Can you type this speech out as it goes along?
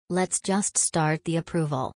Let's just start the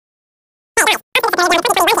approval.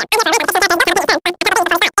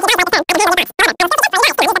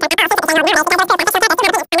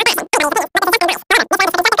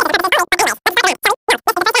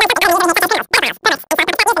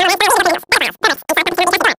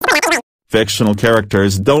 Fictional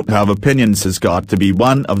characters don't have opinions has got to be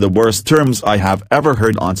one of the worst terms I have ever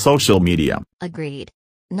heard on social media. Agreed.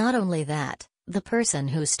 Not only that, the person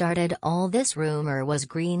who started all this rumor was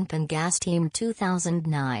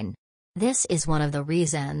FCDHO2021's. This is one of the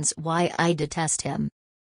reasons why I detest him.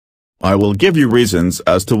 I will give you reasons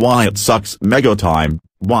as to why it sucks mega time.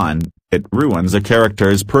 1. It ruins a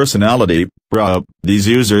character's personality. Bruh, these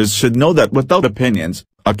users should know that without opinions,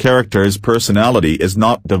 a character's personality is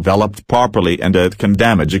not developed properly and it can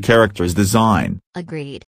damage a character's design.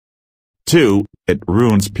 Agreed. 2. It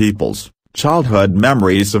ruins people's childhood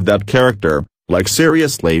memories of that character. Like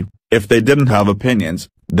seriously, if they didn't have opinions,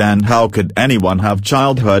 then how could anyone have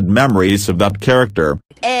childhood memories of that character?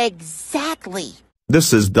 Exactly.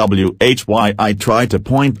 This is why I try to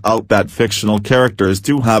point out that fictional characters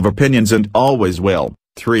do have opinions and always will.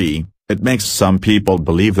 3. It makes some people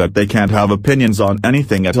believe that they can't have opinions on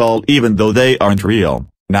anything at all even though they aren't real.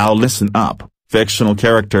 Now listen up, fictional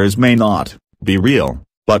characters may not be real,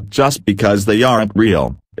 but just because they aren't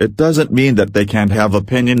real, it doesn't mean that they can't have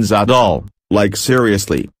opinions at all. Like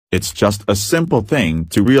seriously, it's just a simple thing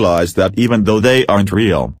to realize that even though they aren't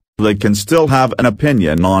real, they can still have an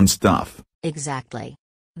opinion on stuff. Exactly.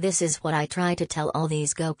 This is what I try to tell all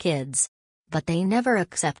these Go kids. But they never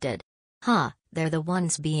accepted. They're the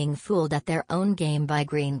ones being fooled at their own game by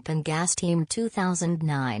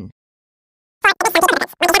FCDHO2021's.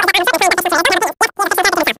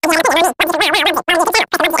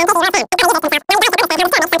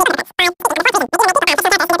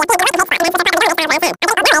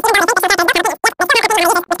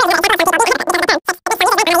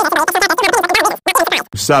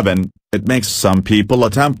 7. It makes some people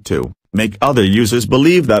attempt to make other users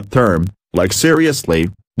believe that term. Like seriously,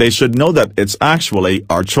 they should know that it's actually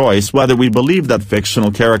our choice whether we believe that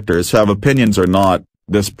fictional characters have opinions or not.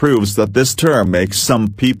 This proves that this term makes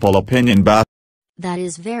some people opinion bad. That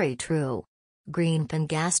is very true.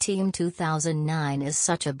 FCDHO2021's is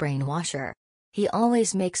such a brainwasher. He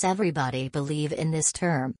always makes everybody believe in this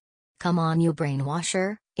term. Come on, you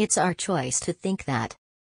brainwasher, it's our choice to think that.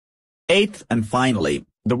 8th and finally,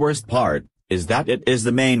 the worst part, is that it is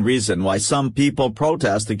the main reason why some people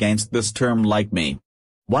protest against this term like me.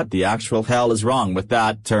 What the actual hell is wrong with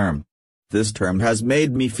that term? This term has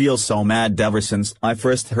made me feel so mad ever since I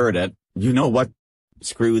first heard it. You know what?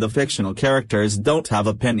 Screw the fictional characters don't have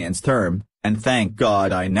opinions term, and thank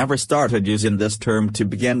God I never started using this term to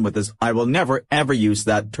begin with, as I will never ever use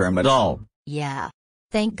that term at all. Yeah.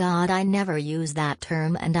 Thank God I never use that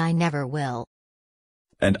term and I never will.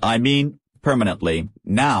 And I mean, permanently.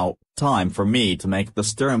 Now, time for me to make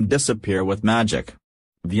this term disappear with magic.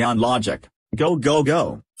 Beyond logic. Go go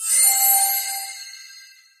go.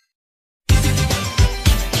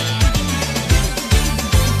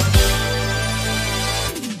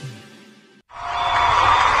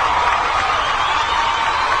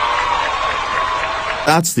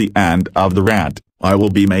 That's the end of the rant. I will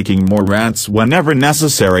be making more rants whenever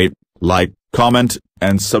necessary. Like, comment,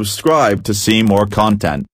 and subscribe to see more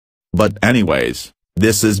content. But anyways,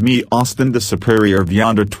 this is me, Austin the Superior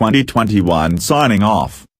Vyonder 2021, signing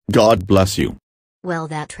off. God bless you. Well,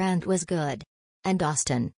 that rant was good. And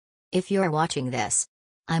Austin, if you're watching this,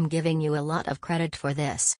 I'm giving you a lot of credit for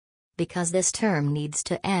this. Because this term needs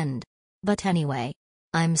to end. But anyway,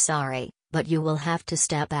 I'm sorry, but you will have to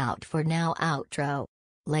step out for now. Outro.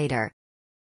 Later.